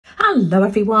Hello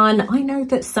everyone, I know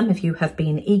that some of you have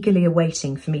been eagerly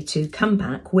awaiting for me to come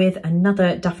back with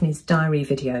another Daphne's Diary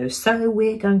video, so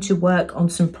we're going to work on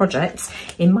some projects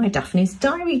in my Daphne's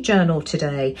Diary journal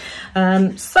today.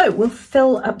 So we'll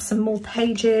fill up some more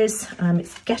pages.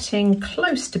 It's getting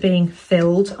close to being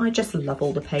filled. I just love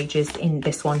all the pages in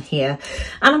this one here,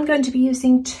 and I'm going to be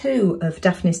using two of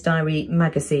Daphne's Diary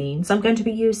magazines. I'm going to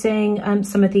be using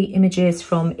some of the images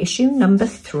from issue number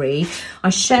 3. I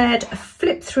shared a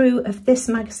flip through of this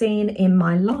magazine in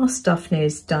my last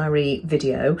Daphne's Diary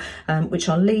video, which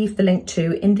I'll leave the link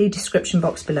to in the description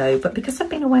box below, but because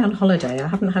I've been away on holiday I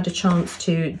haven't had a chance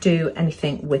to do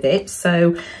anything with it.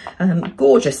 So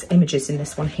gorgeous images in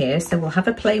this one here, so we'll have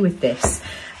a play with this,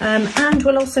 and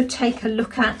we'll also take a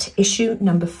look at issue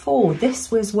number 4.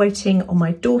 This was waiting on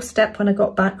my doorstep when I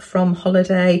got back from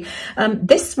holiday.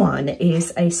 This one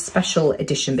is a special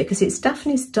edition because it's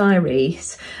Daphne's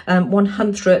Diary's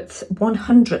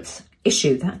 100th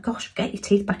issue. That, gosh, get your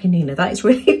teeth back in, Nina, that is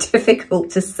really difficult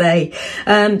to say.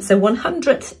 So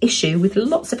 100th issue with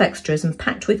lots of extras and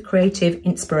packed with creative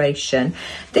inspiration.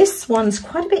 This one's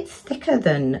quite a bit thicker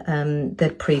than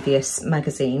the previous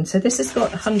magazine, so this has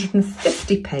got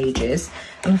 150 pages,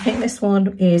 and I think this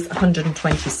one is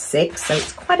 126, so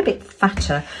it's quite a bit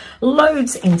fatter,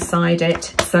 loads inside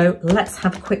it. So let's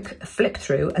have a quick flip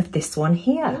through of this one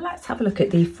here. Let's have a look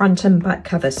at the front and back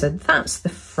cover. So that's the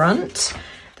front.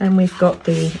 Then we've got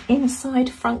the inside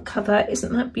front cover.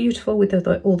 Isn't that beautiful with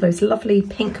all those lovely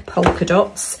pink polka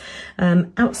dots?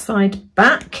 Outside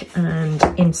back and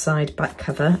inside back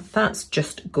cover. That's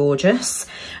just gorgeous.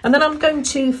 And then I'm going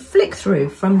to flick through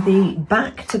from the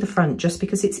back to the front just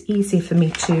because it's easier for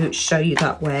me to show you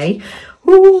that way.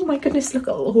 Oh my goodness, look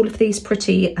at all of these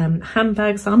pretty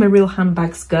handbags. I'm a real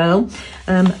handbags girl.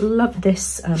 Love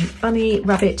this bunny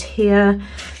rabbit here.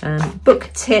 Book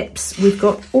tips. We've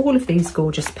got all of these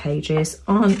gorgeous pages.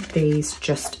 Aren't these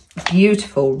just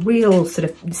beautiful? Real sort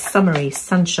of summery,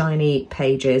 sunshiny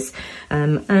pages.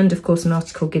 And of course an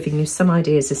article giving you some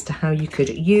ideas as to how you could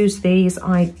use these.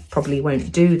 I probably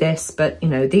won't do this, but you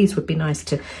know, these would be nice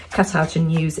to cut out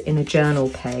and use in a journal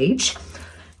page.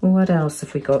 What else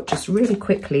have we got? Just really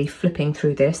quickly flipping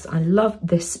through this. I love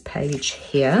this page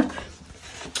here.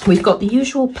 We've got the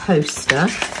usual poster.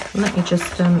 Let me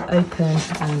just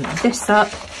open this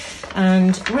up.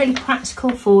 And really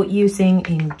practical for using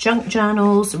in junk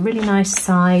journals, really nice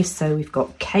size. So we've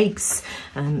got cakes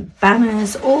and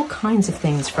banners, all kinds of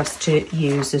things for us to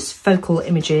use as focal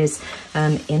images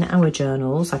in our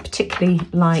journals. I particularly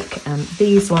like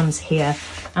these ones here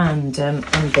and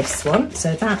this one.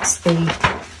 So that's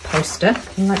the poster.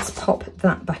 Let's pop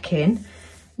that back in.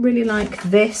 Really like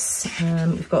this.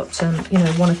 We've got you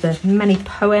know, one of the many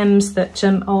poems that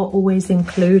are always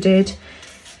included.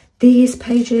 These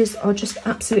pages are just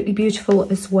absolutely beautiful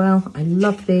as well. I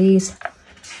love these.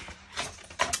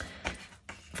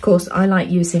 Of course, I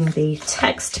like using the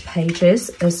text pages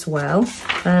as well.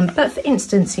 But for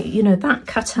instance, you know, that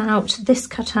cutout, this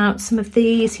cutout, some of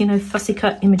these, you know, fussy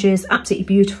cut images, absolutely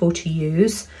beautiful to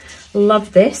use.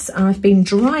 Love this. I've been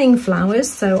drying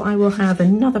flowers, so I will have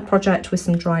another project with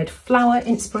some dried flower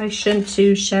inspiration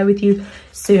to share with you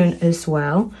soon as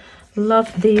well.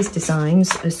 Love these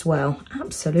designs as well.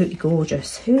 Absolutely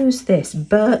gorgeous. Who's this?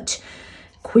 Bert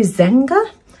Quizenga.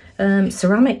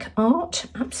 Ceramic art.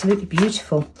 Absolutely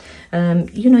beautiful.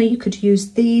 You know, you could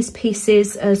use these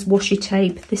pieces as washi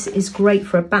tape. This is great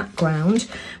for a background.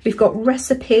 We've got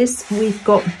recipes. We've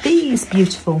got these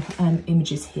beautiful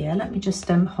images here. Let me just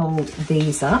hold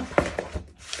these up.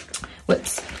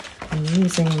 Whoops. I'm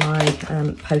using my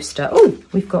poster. Oh,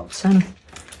 we've got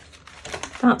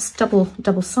that's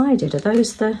double-sided. Are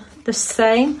those the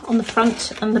same on the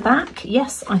front and the back?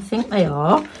 Yes, I think they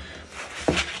are.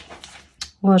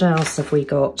 What else have we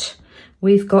got?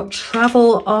 We've got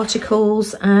travel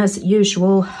articles as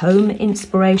usual, home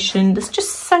inspiration. There's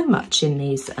just so much in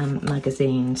these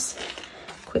magazines.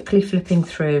 Quickly flipping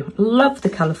through. Love the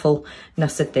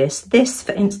colourfulness of this. This,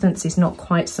 for instance, is not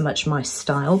quite so much my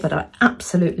style, but I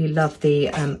absolutely love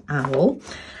the owl.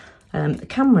 The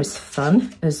camera's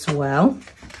fun as well.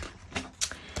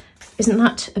 Isn't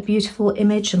that a beautiful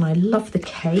image? And I love the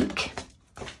cake.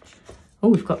 Oh,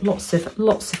 we've got lots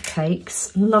of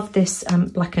cakes. Love this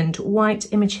black and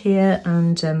white image here,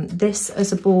 and this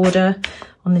as a border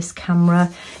on this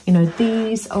camera. You know,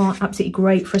 these are absolutely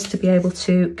great for us to be able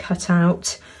to cut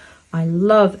out. I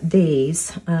love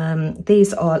these.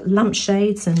 These are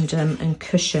lampshades and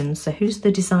cushions. So who's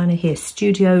the designer here?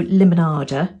 Studio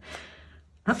Limonada.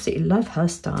 Absolutely love her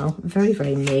style. Very,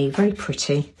 very me, very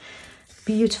pretty.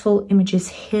 Beautiful images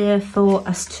here for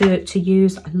us to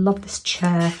use. I love this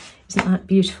chair. Isn't that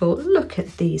beautiful? Look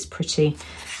at these pretty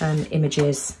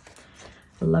images.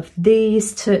 I love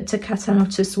these to cut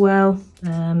out as well.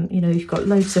 You know, you've got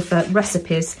loads of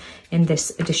recipes in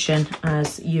this edition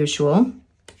as usual.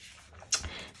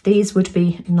 These would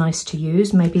be nice to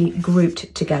use, maybe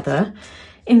grouped together.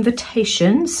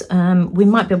 Invitations, we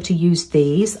might be able to use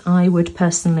these. I would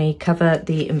personally cover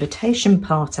the invitation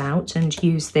part out and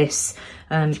use this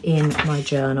in my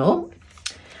journal.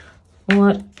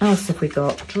 What else have we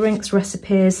got? Drinks,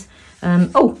 recipes.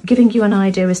 Oh, giving you an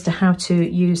idea as to how to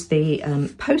use the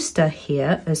poster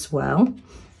here as well.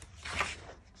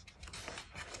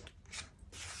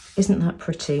 Isn't that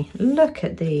pretty? Look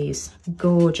at these,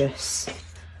 gorgeous.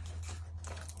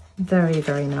 Very,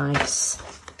 very nice.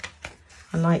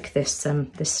 I like this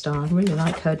this star. I really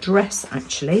like her dress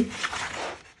actually.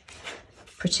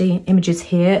 Pretty images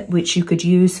here which you could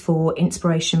use for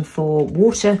inspiration for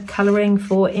watercolouring,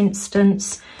 for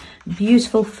instance.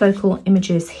 Beautiful focal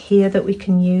images here that we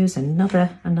can use.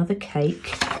 Another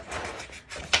cake.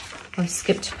 I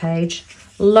skipped a page.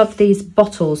 Love these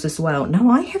bottles as well.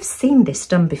 Now, I have seen this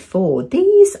done before.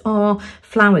 These are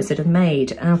flowers that are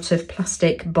made out of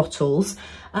plastic bottles,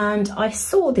 and I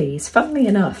saw these, funnily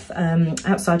enough,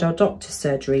 outside our doctor's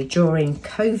surgery during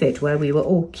COVID, where we were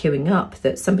all queuing up,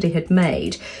 that somebody had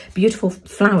made beautiful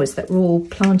flowers that were all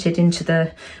planted into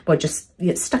the, well, just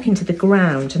stuck into the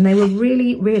ground, and they were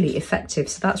really, really effective.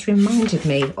 So that's reminded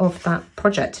me of that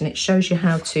project, and it shows you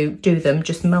how to do them,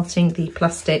 just melting the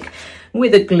plastic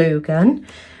with a glue gun.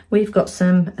 We've got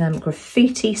some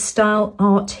graffiti style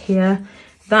art here.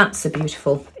 That's a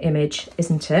beautiful image,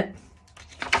 isn't it?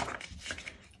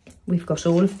 We've got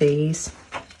all of these,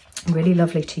 really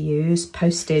lovely to use.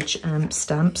 Postage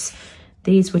stamps.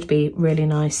 These would be really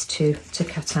nice to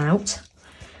cut out.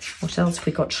 What else have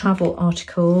we got? Travel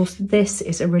articles. This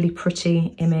is a really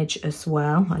pretty image as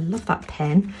well. I love that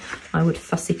pen. I would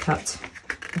fussy cut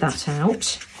that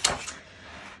out.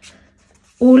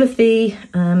 All of the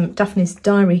Daphne's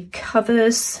Diary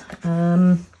covers,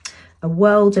 A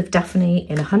World of Daphne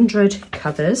in 100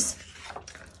 covers.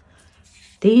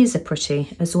 These are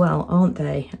pretty as well, aren't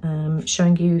they?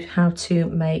 Showing you how to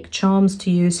make charms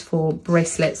to use for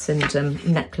bracelets and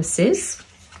necklaces.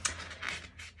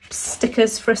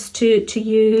 Stickers for us to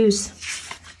use.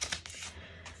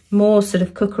 More sort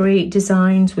of cookery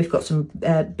designs. We've got some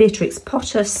Beatrix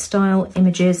Potter style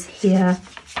images here.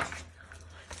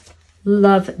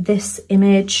 Love this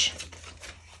image.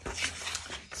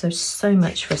 So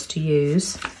much for us to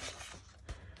use.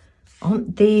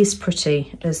 Aren't these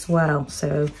pretty as well?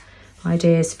 So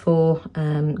ideas for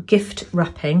gift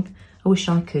wrapping. I wish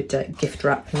I could gift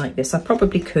wrap like this. I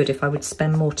probably could if I would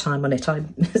spend more time on it. I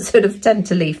sort of tend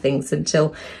to leave things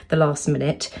until the last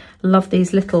minute. Love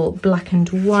these little black and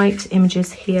white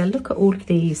images here. Look at all of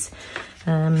these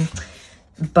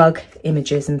bug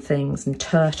images and things, and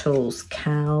turtles,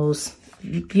 cows,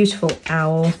 beautiful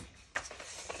owl.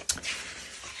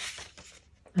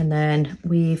 And then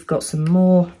we've got some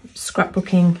more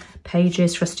scrapbooking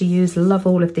pages for us to use. Love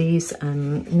all of these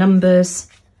numbers.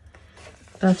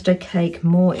 Birthday cake,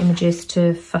 more images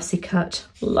to fussy cut.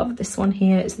 Love this one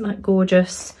here, isn't that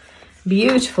gorgeous?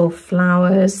 Beautiful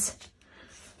flowers.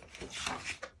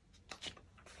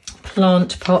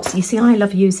 Plant pots. You see, I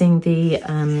love using the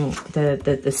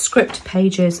script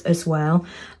pages as well.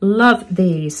 Love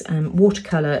these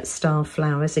watercolor style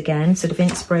flowers, again, sort of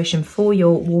inspiration for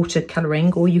your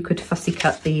watercoloring, or you could fussy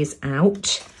cut these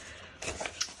out.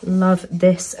 Love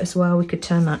this as well. We could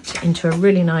turn that into a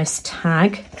really nice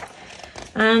tag.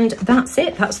 And that's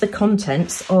it. That's the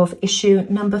contents of issue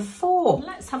number 4.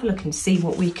 Let's have a look and see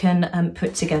what we can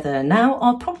put together. Now,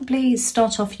 I'll probably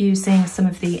start off using some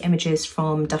of the images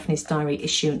from Daphne's Diary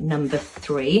issue number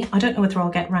 3. I don't know whether I'll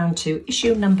get round to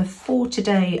issue number 4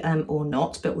 today or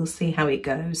not, but we'll see how it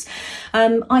goes.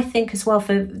 I think as well,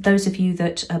 for those of you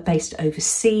that are based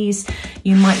overseas,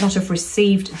 you might not have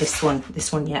received this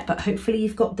one yet, but hopefully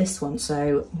you've got this one.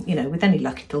 So, you know, with any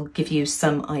luck, it'll give you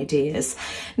some ideas.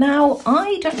 Now,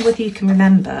 I don't know whether you can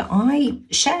remember, I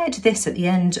shared this at the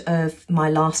end of my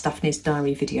last Daphne's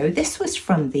Diary video. This was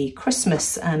from the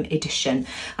Christmas edition,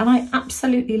 and I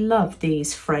absolutely love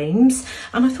these frames,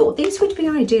 and I thought these would be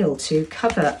ideal to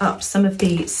cover up some of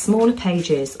the smaller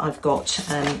pages I've got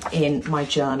in my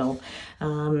journal.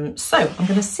 So I'm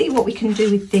going to see what we can do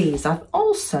with these. I've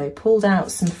also pulled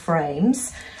out some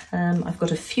frames. I've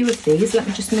got a few of these. Let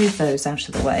me just move those out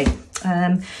of the way.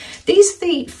 These are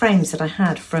the frames that I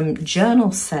had from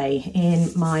Journal Say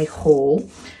in my haul.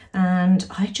 and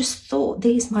I just thought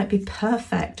these might be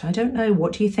perfect. I don't know,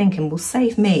 what do you think? And will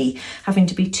save me having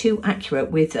to be too accurate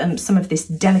with some of this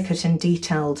delicate and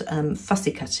detailed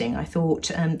fussy cutting. I thought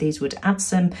these would add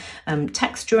some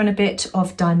texture and a bit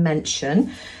of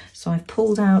dimension. So I've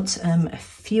pulled out a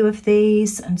few of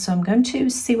these, and so I'm going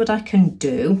to see what I can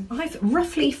do. I've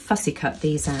roughly fussy cut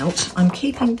these out. I'm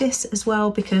keeping this as well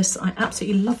because I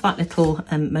absolutely love that little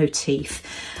motif.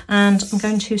 And I'm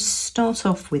going to start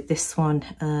off with this one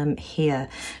here.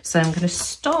 So I'm going to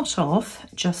start off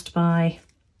just by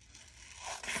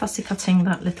fussy cutting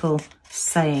that little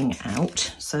saying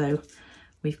out. So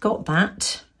we've got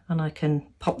that, and I can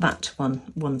pop that to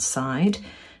one side,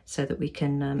 so that we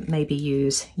can maybe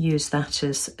use that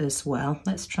as well.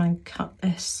 Let's try and cut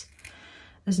this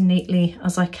as neatly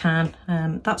as I can.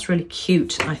 That's really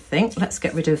cute, I think. Let's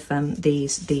get rid of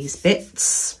these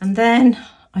bits. And then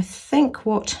I think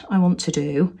what I want to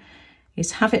do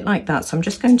is have it like that. So I'm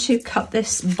just going to cut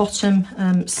this bottom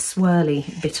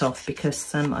swirly bit off,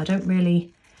 because I don't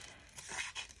really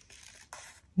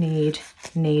need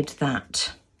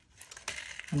that.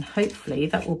 And hopefully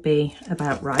that will be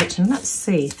about right. And let's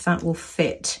see if that will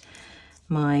fit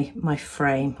my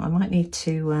frame. I might need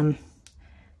to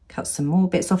cut some more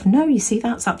bits off. No, you see,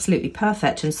 that's absolutely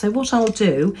perfect. And so what I'll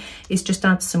do is just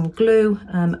add some glue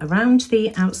around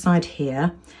the outside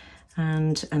here,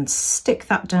 and stick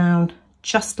that down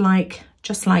just like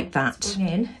that. Bring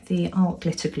in the art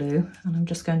glitter glue, and I'm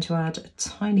just going to add a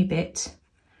tiny bit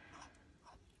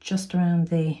just around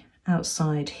the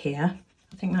outside here.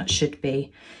 I think that should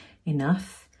be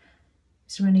enough.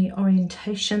 Is there any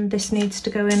orientation this needs to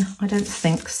go in? I don't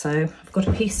think so. I've got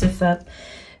a piece of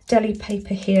deli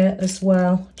paper here as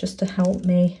well, just to help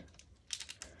me.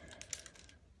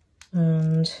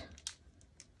 And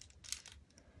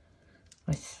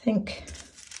I think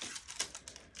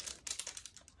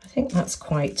that's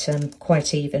quite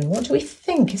even. What do we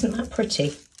think? Isn't that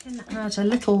pretty? And add a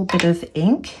little bit of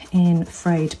ink in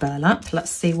frayed burlap.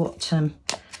 Let's see what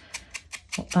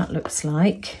that looks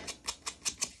like.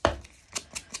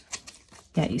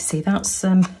 Yeah, you see, that's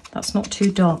not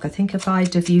too dark. I think if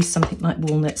I'd have used something like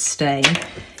walnut stain,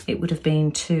 it would have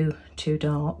been too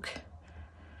dark.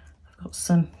 I've got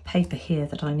some paper here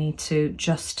that I need to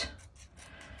just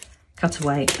cut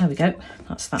away. There we go,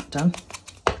 that's that done.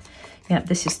 Yeah,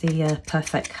 this is the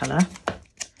perfect colour.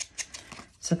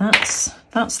 So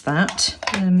that's that.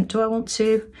 Do I want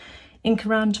to ink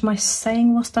around my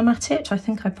saying whilst I'm at it? I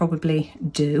think I probably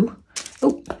do.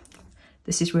 Oh,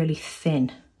 this is really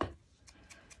thin.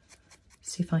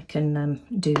 See if I can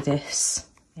do this.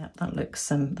 Yeah, that looks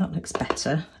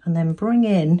better. And then bring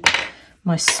in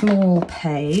my small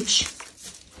page,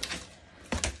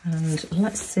 and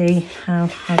let's see how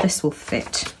this will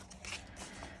fit.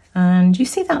 And you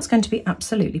see, that's going to be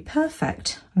absolutely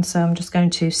perfect. And so I'm just going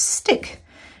to stick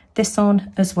this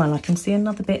on as well. I can see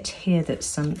another bit here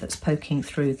that's poking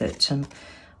through that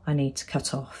I need to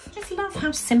cut off. I just love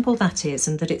how simple that is,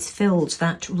 and that it's filled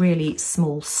that really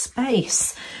small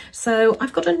space. So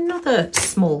I've got another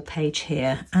small page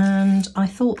here, and I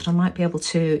thought that I might be able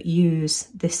to use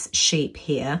this sheep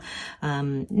here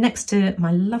next to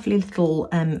my lovely little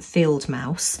field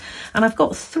mouse. And I've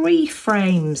got 3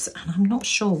 frames, and I'm not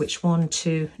sure which one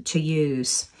to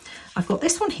use. I've got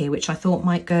this one here, which I thought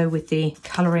might go with the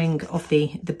colouring of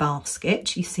the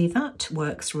basket. You see, that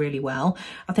works really well.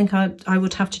 I think I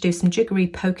would have to do some jiggery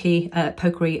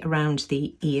pokery around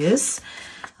the ears.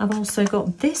 I've also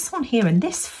got this one here, and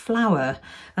this flower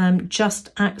just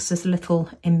acts as a little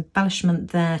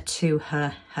embellishment there to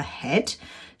her head.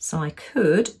 So I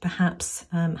could perhaps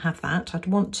have that. I'd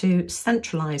want to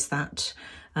centralise that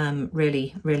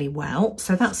really well.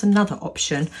 So that's another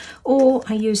option. Or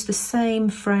I use the same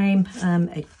frame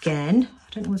again.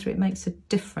 I don't know whether it makes a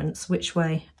difference which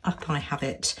way up I have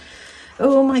it.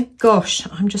 Oh my gosh,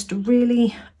 I'm just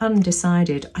really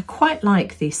undecided. I quite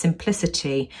like the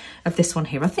simplicity of this one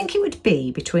here. I think it would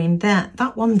be between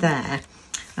that one there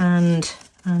and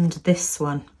this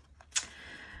one.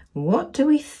 What do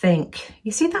we think?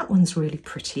 You see, that one's really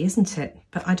pretty, isn't it?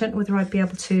 But I don't know whether I'd be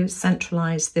able to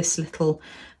centralise this little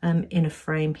inner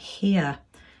frame here.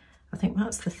 I think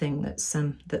that's the thing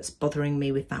that's bothering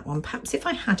me with that one. Perhaps if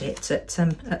I had it at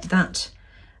that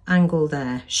angle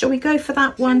there. Shall we go for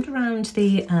that one? Around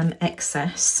the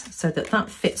excess so that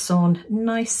fits on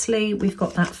nicely. We've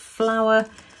got that flower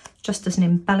just as an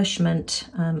embellishment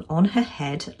on her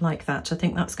head like that. I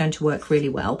think that's going to work really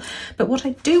well. But what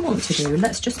I do want to do,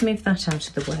 let's just move that out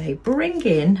of the way, bring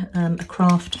in a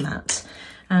craft mat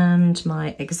and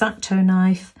my X-Acto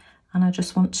knife, and I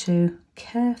just want to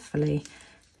carefully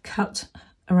cut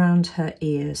around her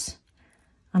ears.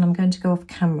 And I'm going to go off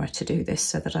camera to do this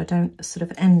so that I don't sort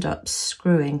of end up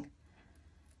screwing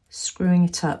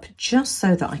it up, just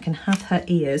so that I can have her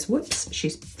ears, whoops,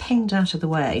 she's pinged out of the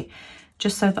way,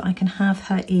 just so that I can have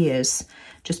her ears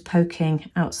just poking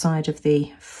outside of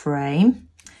the frame.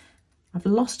 I've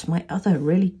lost my other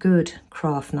really good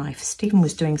craft knife. Stephen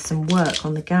was doing some work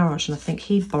on the garage and I think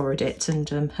he borrowed it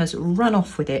and has run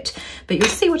off with it. But you'll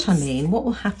see what I mean. What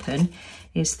will happen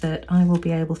is that I will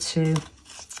be able to,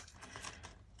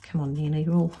 come on Nina,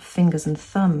 you're all fingers and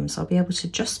thumbs. I'll be able to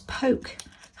just poke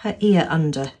her ear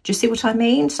under. Do you see what I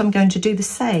mean? So I'm going to do the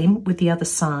same with the other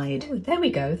side. Oh, there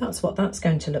we go. That's what that's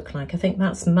going to look like. I think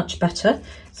that's much better.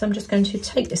 So I'm just going to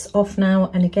take this off now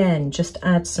and again, just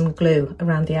add some glue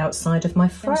around the outside of my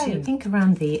frame. I think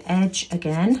around the edge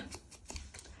again.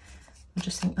 I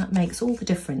just think that makes all the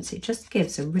difference. It just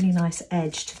gives a really nice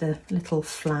edge to the little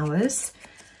flowers.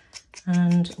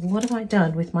 And what have I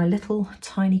done with my little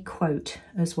tiny quote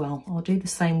as well? I'll do the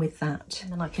same with that.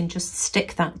 And then I can just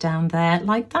stick that down there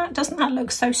like that. Doesn't that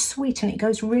look so sweet? And it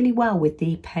goes really well with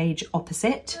the page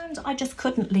opposite. And I just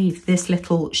couldn't leave this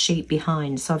little sheet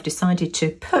behind. So I've decided to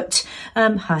put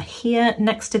her here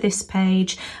next to this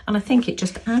page. And I think it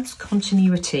just adds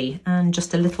continuity and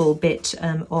just a little bit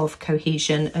of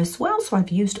cohesion as well. So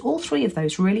I've used all three of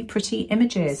those really pretty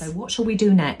images. So what shall we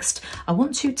do next? I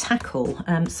want to tackle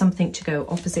something to go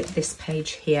opposite this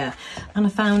page here, and I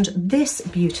found this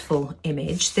beautiful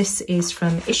image. This is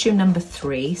from issue number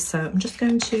 3, so I'm just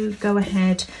going to go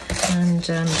ahead and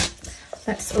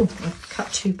I've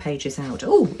cut 2 pages out.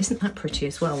 Oh, isn't that pretty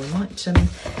as well? We might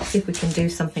see if we can do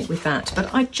something with that.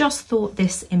 But I just thought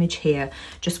this image here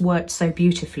just worked so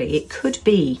beautifully. It could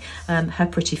be her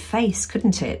pretty face,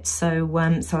 couldn't it? So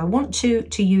so I want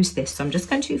to use this. So I'm just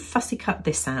going to fussy cut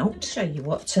this out. To show you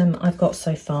what I've got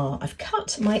so far. I've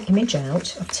cut my image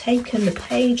out. I've taken the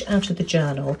page out of the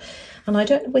journal, and I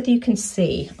don't know whether you can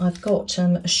see, I've got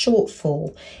a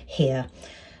shortfall here.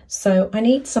 So I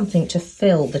need something to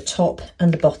fill the top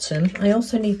and the bottom. I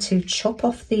also need to chop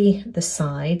off the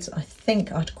sides. I think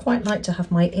I'd quite like to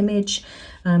have my image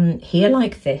here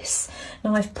like this.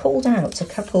 Now I've pulled out a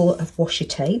couple of washi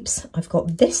tapes. I've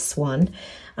got this one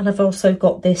and I've also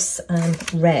got this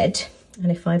red.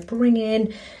 And if I bring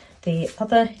in the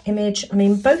other image, I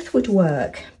mean, both would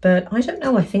work, but I don't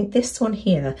know, I think this one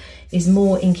here is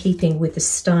more in keeping with the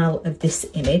style of this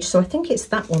image. So I think it's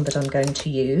that one that I'm going to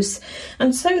use.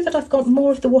 And so that I've got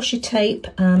more of the washi tape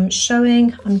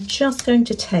showing, I'm just going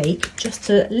to take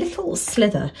just a little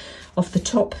slither off the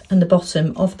top and the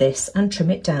bottom of this and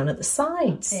trim it down at the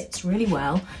sides. It's really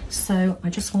well, so I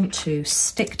just want to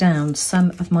stick down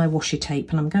some of my washi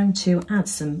tape, and I'm going to add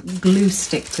some glue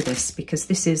stick to this because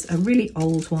this is a really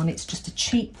old one. It's just a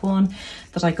cheap one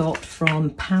that I got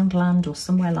from Poundland or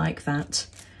somewhere like that.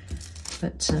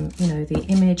 But you know, the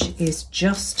image is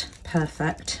just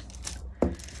perfect,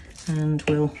 and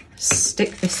we'll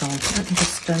stick this on. Let me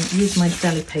just use my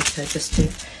deli paper just to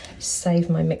save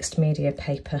my mixed media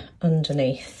paper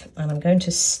underneath, and I'm going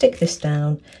to stick this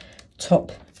down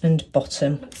top and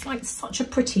bottom. It's like such a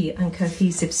pretty and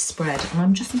cohesive spread, and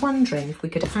I'm just wondering if we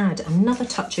could add another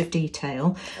touch of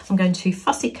detail. I'm going to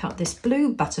fussy cut this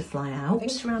blue butterfly out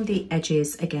just around the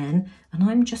edges again, and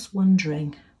I'm just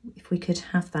wondering if we could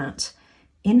have that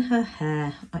in her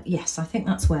hair. Yes, I think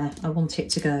that's where I want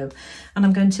it to go, and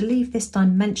I'm going to leave this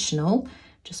dimensional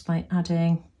just by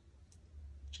adding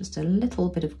just a little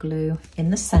bit of glue in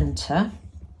the centre,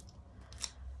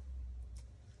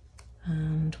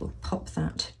 and we'll pop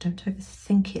that. Don't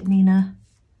overthink it, Nina.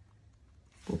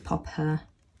 We'll pop her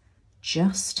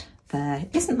just there.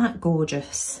 Isn't that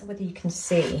gorgeous? Whether you can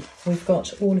see, we've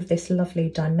got all of this lovely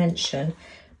dimension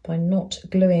by not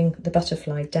gluing the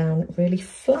butterfly down really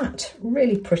flat.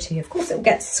 Really pretty. Of course it'll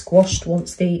get squashed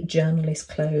once the journal is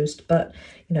closed, but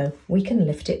you know, we can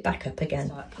lift it back up again.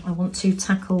 So I want to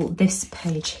tackle this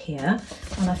page here,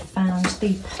 and I found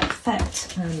the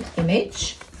perfect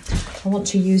image. I want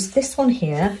to use this one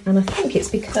here, and I think it's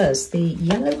because the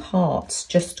yellow hearts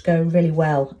just go really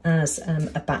well as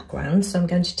a background. So I'm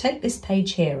going to take this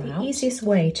page here out. The easiest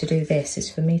way to do this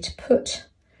is for me to put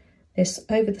this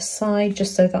over the side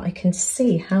just so that I can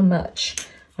see how much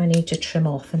I need to trim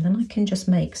off, and then I can just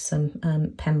make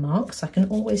some pen marks. I can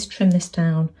always trim this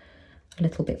down a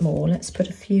little bit more. Let's put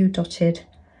a few dotted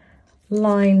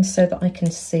lines so that I can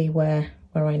see where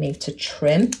I need to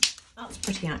trim. That's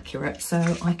pretty accurate,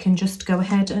 so I can just go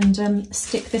ahead and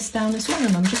stick this down as well,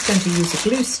 and I'm just going to use a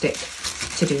glue stick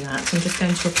to do that. I'm just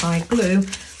going to apply glue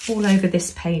all over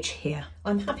this page here.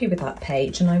 I'm happy with that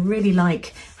page, and I really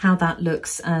like how that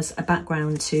looks as a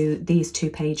background to these 2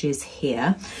 pages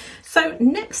here. So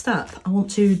next up, I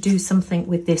want to do something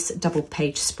with this double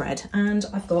page spread, and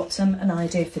I've got an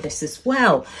idea for this as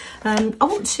well. I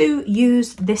want to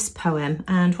use this poem,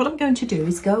 and what I'm going to do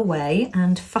is go away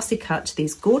and fussy cut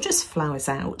these gorgeous flowers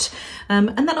out, and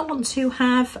then I want to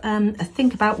have a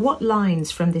think about what lines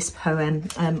from this poem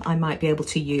I might be able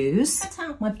to use. Cut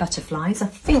out my butterflies. I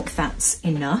think that's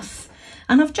enough,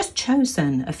 and I've just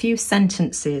chosen a few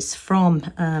sentences from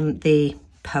the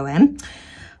poem.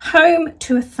 Home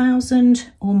to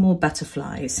 1,000 or more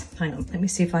butterflies. Hang on, let me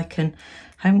see if I can.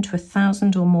 Home to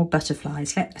 1,000 or more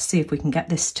butterflies. Let's see if we can get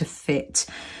this to fit.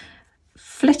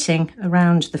 Flitting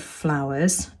around the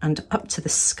flowers and up to the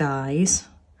skies.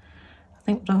 I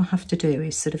think what I'll have to do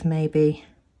is sort of maybe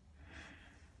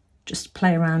just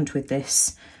play around with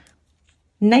this.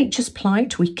 Nature's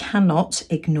plight we cannot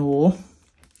ignore.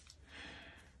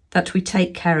 That we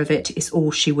take care of it is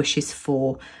all she wishes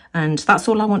for. And that's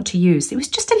all I want to use. It was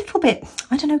just a little bit,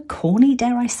 I don't know, corny,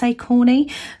 dare I say corny,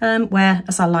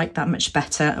 whereas I like that much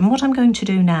better. And what I'm going to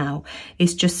do now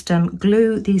is just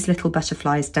glue these little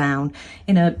butterflies down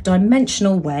in a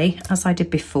dimensional way, as I did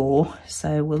before.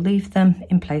 So we'll leave them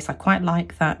in place. I quite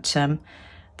like that,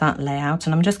 that layout.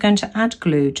 And I'm just going to add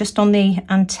glue just on the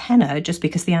antenna, just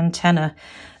because the antenna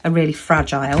are really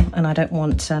fragile and I don't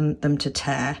want them to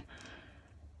tear.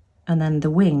 And then the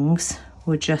wings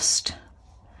will just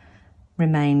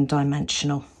remain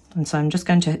dimensional. And so I'm just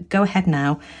going to go ahead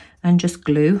now and just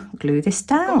glue this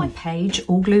down. I've got my page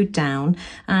all glued down,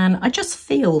 and I just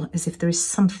feel as if there is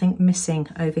something missing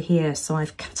over here. So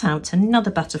I've cut out another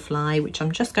butterfly, which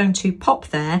I'm just going to pop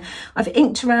there. I've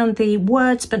inked around the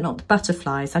words, but not the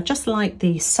butterflies. I just like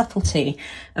the subtlety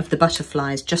of the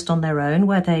butterflies just on their own,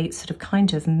 where they sort of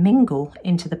kind of mingle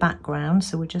into the background.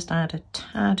 So we'll just add a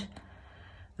tad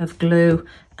of glue,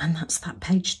 and that's that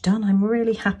page done. I'm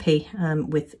really happy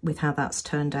with how that's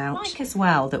turned out. I like as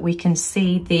well that we can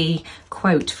see the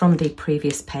quote from the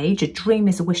previous page: a dream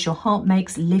is a wish your heart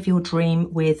makes, live your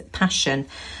dream with passion.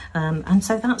 And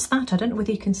so that's that. I don't know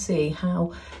whether you can see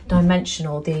how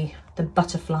dimensional the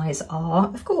butterflies are.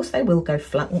 Of course they will go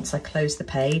flat once I close the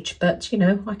page, but you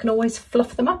know, I can always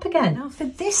fluff them up again. Now for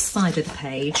this side of the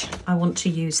page, I want to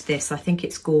use this. I think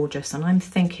it's gorgeous, and I'm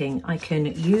thinking I can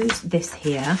use this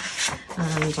here,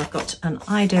 and I've got an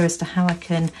idea as to how I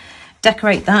can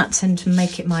decorate that and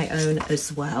make it my own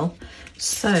as well.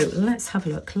 So let's have a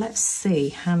look. Let's see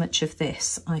how much of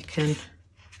this I can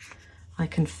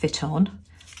fit on.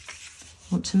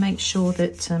 Want to make sure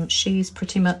that she's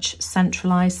pretty much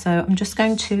centralized, so I'm just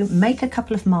going to make a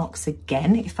couple of marks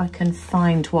again if I can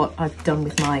find what I've done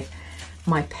with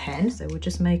my pen. So we'll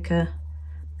just make a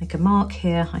mark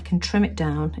here. I can trim it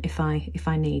down if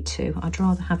I need to. I'd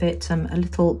rather have it a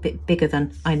little bit bigger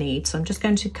than I need, so I'm just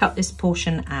going to cut this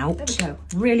portion out. There we go.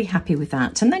 Really happy with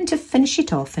that. And then to finish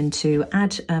it off and to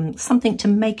add something to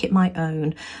make it my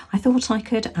own, I thought I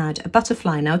could add a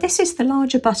butterfly. Now this is the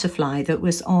larger butterfly that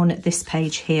was on this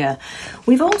page here.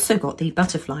 We've also got the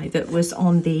butterfly that was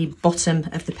on the bottom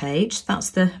of the page. That's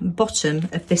the bottom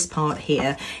of this part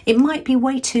here. It might be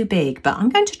way too big, but I'm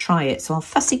going to try it, so I'll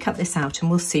fussy cut this out and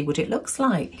we'll see what it looks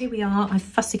like. Here we are. I've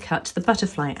fussy cut the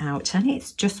butterfly out, and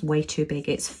it's just way too big.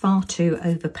 It's far too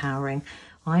overpowering.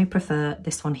 I prefer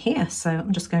this one here, so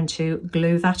I'm just going to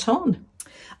glue that on.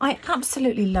 I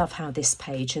absolutely love how this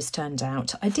page has turned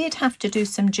out. I did have to do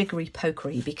some jiggery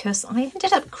pokery because I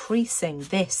ended up creasing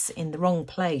this in the wrong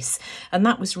place, and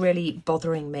that was really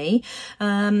bothering me,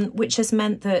 which has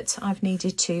meant that I've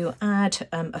needed to add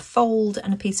a fold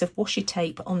and a piece of washi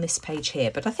tape on this page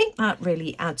here, but I think that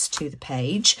really adds to the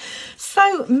page.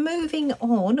 So moving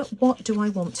on, what do I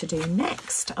want to do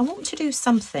next? I want to do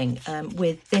something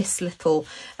with this little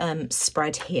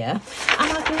spread here,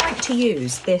 and I'd like to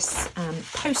use this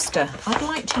poster. I'd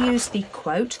like to use the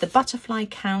quote: the butterfly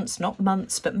counts not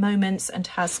months but moments and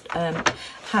has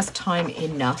time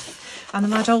enough. And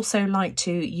then I'd also like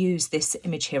to use this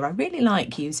image here. I really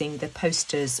like using the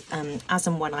posters as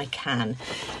and when I can.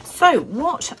 So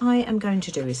what I am going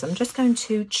to do is I'm just going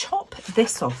to chop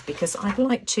this off, because I'd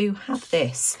like to have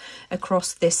this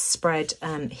across this spread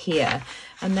here,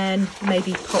 and then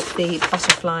maybe pop the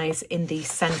butterflies in the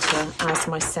centre as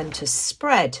my centre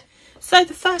spread. So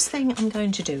the first thing I'm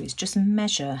going to do is just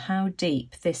measure how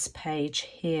deep this page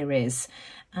here is,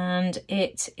 and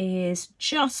it is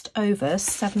just over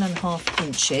 7.5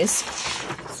 inches.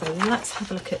 So let's have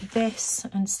a look at this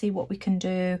and see what we can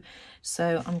do.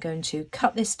 So I'm going to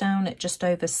cut this down at just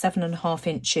over 7.5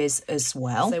 inches as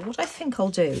well. So what I think I'll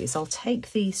do is I'll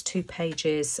take these two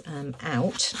pages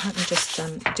out. Let me just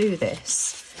do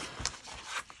this,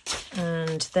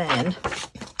 and then,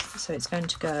 so it's going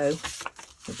to go,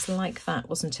 it's like that,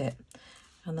 wasn't it?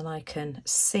 and then I can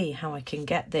see how I can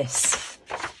get this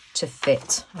to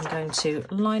fit. I'm going to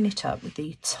line it up with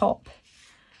the top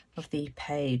of the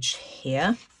page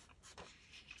here.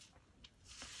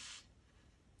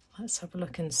 Let's have a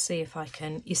look and see if I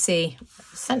can, you see,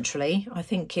 centrally, I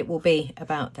think it will be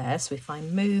about there. So if I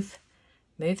move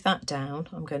that down,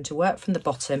 I'm going to work from the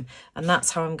bottom, and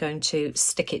that's how I'm going to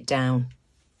stick it down.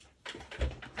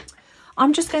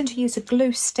 I'm just going to use a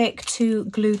glue stick to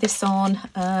glue this on.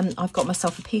 I've got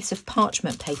myself a piece of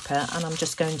parchment paper, and I'm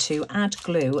just going to add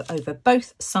glue over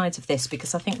both sides of this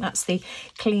because I think that's the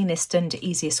cleanest and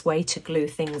easiest way to glue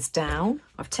things down.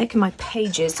 I've taken my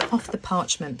pages off the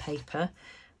parchment paper,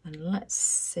 and let's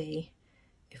see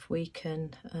if we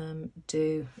can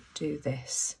do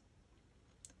this.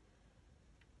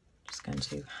 Just going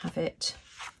to have it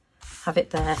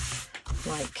there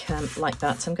like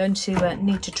that. So I'm going to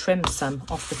need to trim some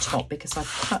off the top because I've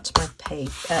cut my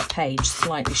page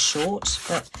slightly short,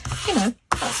 but you know,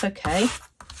 that's okay.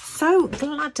 So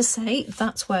glad to say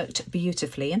that's worked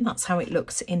beautifully, and that's how it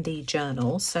looks in the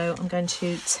journal. So I'm going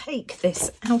to take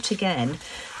this out again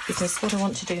because what I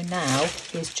want to do now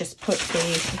is just put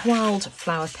the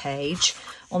wildflower page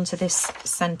onto this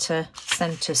center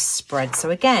spread. So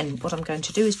again, what I'm going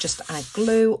to do is just add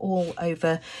glue all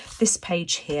over this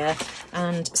page here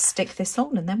and stick this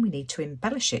on, and then we need to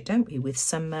embellish it, don't we, with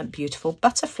some beautiful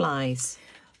butterflies.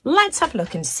 Let's have a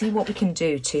look and see what we can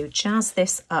do to jazz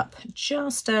this up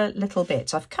just a little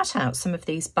bit. I've cut out some of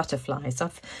these butterflies.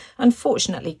 I've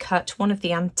unfortunately cut one of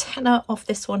the antenna off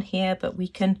this one here, but we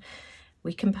can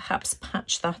perhaps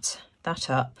patch that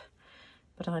up.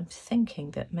 But I'm thinking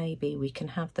that maybe we can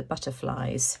have the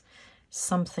butterflies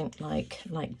something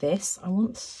like this. I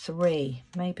want 3.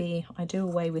 Maybe I do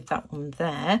away with that one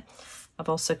there. I've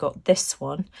also got this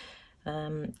one.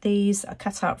 These are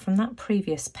cut out from that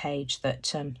previous page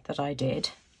that I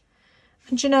did.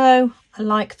 And you know, I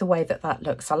like the way that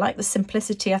looks. I like the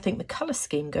simplicity. I think the colour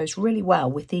scheme goes really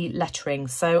well with the lettering.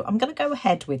 So I'm going to go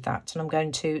ahead with that, and I'm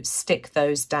going to stick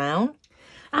those down.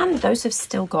 And those have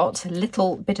still got a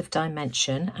little bit of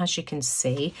dimension, as you can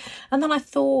see. And then I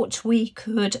thought we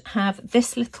could have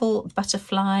this little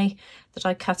butterfly that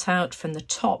I cut out from the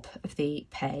top of the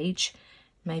page,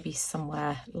 maybe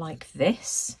somewhere like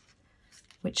this.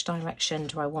 Which direction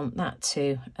do I want that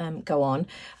to go on?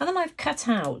 And then I've cut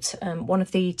out one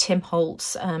of the Tim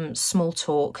Holtz small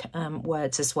talk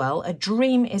words as well. A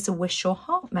dream is a wish your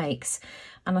heart makes.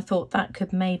 And I thought that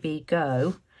could maybe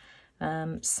go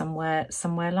somewhere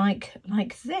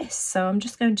like this. So I'm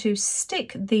just going to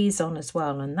stick these on as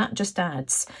well, and that just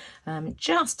adds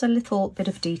just a little bit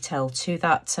of detail to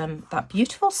that that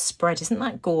beautiful spread. Isn't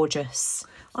that gorgeous?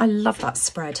 I love that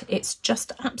spread. It's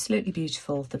just absolutely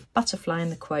beautiful. The butterfly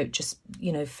in the quote just,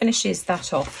 you know, finishes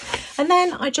that off. And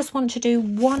then I just want to do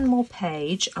one more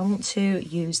page. I want to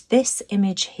use this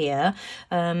image here.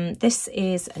 This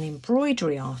is an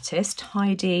embroidery artist,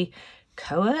 Heidi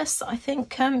Coerce, I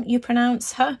think you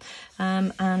pronounce her,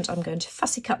 and I'm going to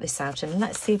fussy cut this out, and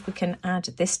let's see if we can add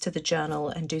this to the journal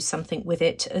and do something with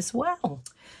it as well.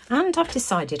 And I've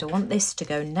decided I want this to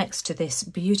go next to this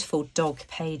beautiful dog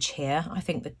page here. I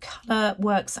think the colour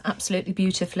works absolutely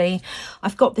beautifully.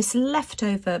 I've got this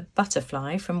leftover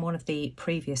butterfly from one of the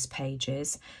previous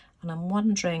pages, and I'm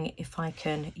wondering if I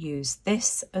can use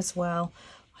this as well.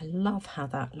 I love how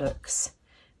that looks.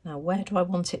 Now, where do I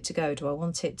want it to go? Do I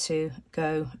want it to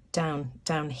go down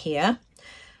here,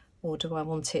 or do I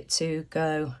want it to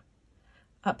go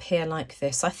up here like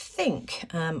this? I think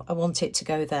I want it to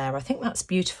go there. I think that's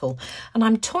beautiful. And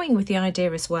I'm toying with the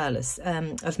idea as well as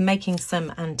of making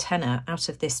some antenna out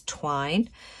of this twine.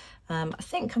 I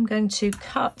think I'm going to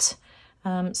cut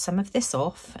some of this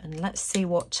off, and let's see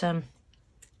what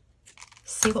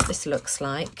this looks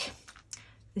like.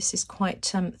 This is quite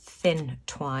thin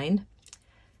twine.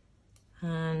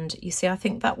 And you see, I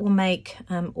think that will make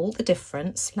all the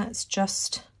difference. Let's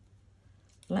just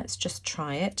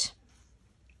try it.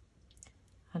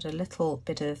 Add a little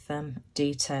bit of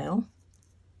detail.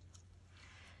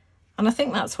 And I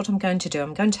think that's what I'm going to do.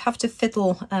 I'm going to have to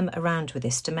fiddle around with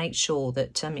this to make sure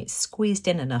that it's squeezed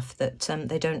in enough that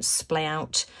they don't splay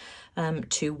out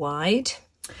too wide.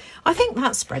 I think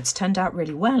that spread's turned out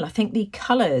really well. I think the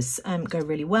colours go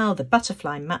really well. The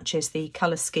butterfly matches the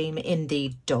colour scheme in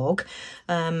the dog.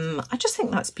 I just think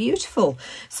that's beautiful.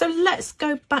 So let's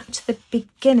go back to the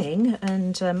beginning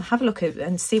and have a look at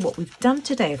and see what we've done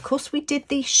today. Of course, we did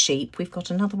the sheep. We've got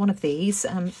another one of these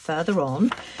further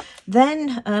on.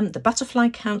 Then the butterfly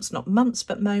counts not months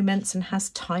but moments and has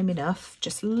time enough.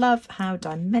 Just love how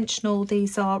dimensional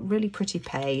these are. Really pretty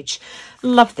page.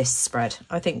 Love this spread.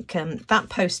 I think that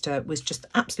poster was just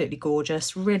absolutely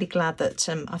gorgeous. Really glad that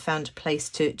I found a place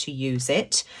to use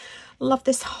it. Love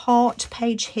this heart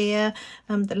page here,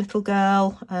 the little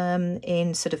girl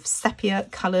in sort of sepia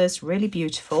colours, really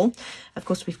beautiful. Of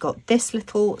course, we've got this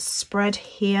little spread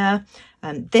here,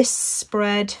 and this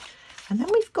spread, and then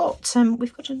we've got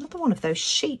another one of those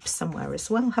sheep somewhere as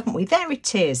well, haven't we? There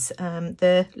it is,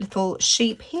 the little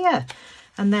sheep here.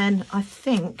 And then I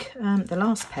think the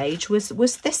last page was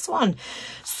this one.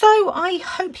 So I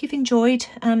hope you've enjoyed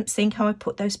seeing how I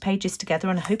put those pages together,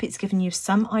 and I hope it's given you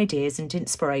some ideas and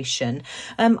inspiration.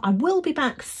 I will be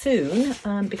back soon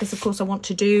because, of course, I want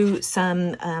to do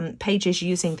some pages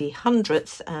using the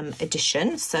 100th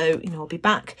edition. So, you know, I'll be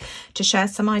back to share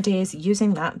some ideas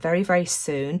using that very, very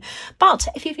soon. But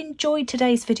if you've enjoyed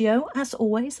today's video, as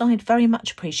always, I'd very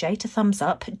much appreciate a thumbs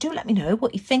up. Do let me know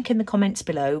what you think in the comments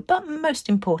below. But most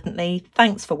importantly,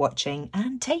 thanks for watching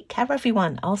and take care,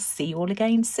 everyone. I'll see you all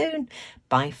again soon.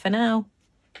 Bye for now.